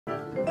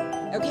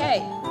Okay,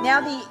 now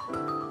the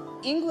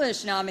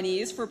English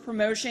nominees for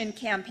promotion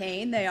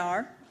campaign, they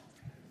are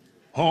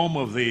Home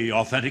of the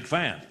Authentic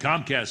Fan,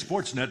 Comcast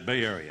SportsNet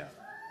Bay Area.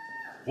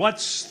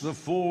 What's the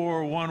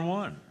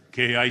 411?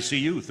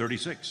 KICU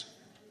 36.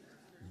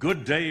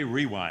 Good Day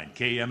Rewind,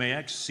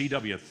 KMAX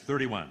CW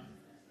 31.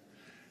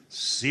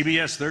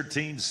 CBS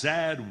 13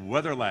 Sad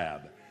Weather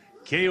Lab,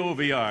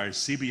 KOVR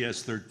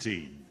CBS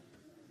 13.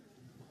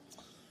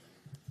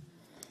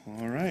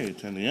 All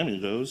right, and the Emmy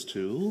goes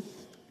to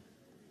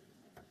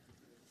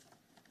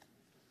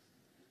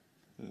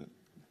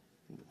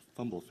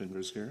fumble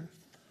fingers here.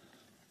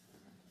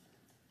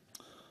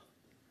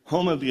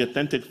 Home of the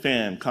Authentic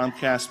Fan,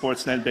 Comcast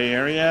SportsNet Bay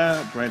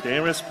Area, Brent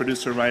Aris,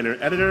 producer, writer,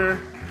 editor.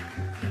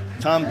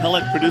 Tom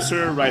Pellick,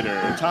 producer,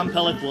 writer. Tom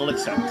Pellick will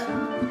accept.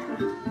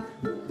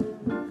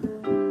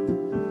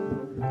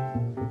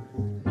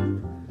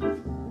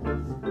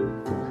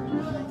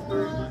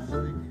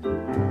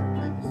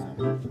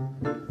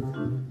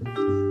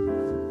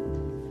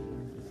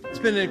 It's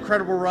been an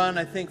incredible run,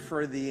 I think,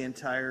 for the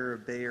entire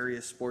Bay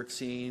Area sports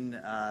scene.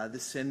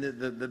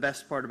 The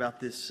best part about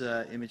this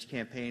image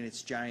campaign,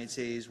 it's Giants,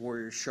 A's,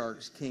 Warriors,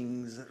 Sharks,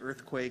 Kings,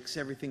 Earthquakes,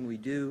 everything we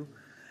do.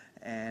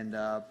 And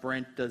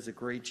Brent does a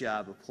great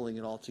job of pulling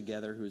it all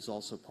together, who's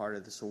also part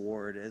of this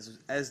award,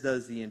 as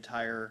does the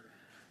entire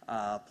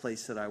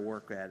place that I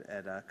work at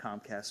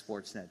Comcast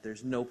SportsNet.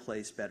 There's no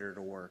place better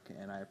to work,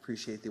 and I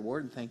appreciate the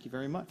award, and thank you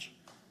very much.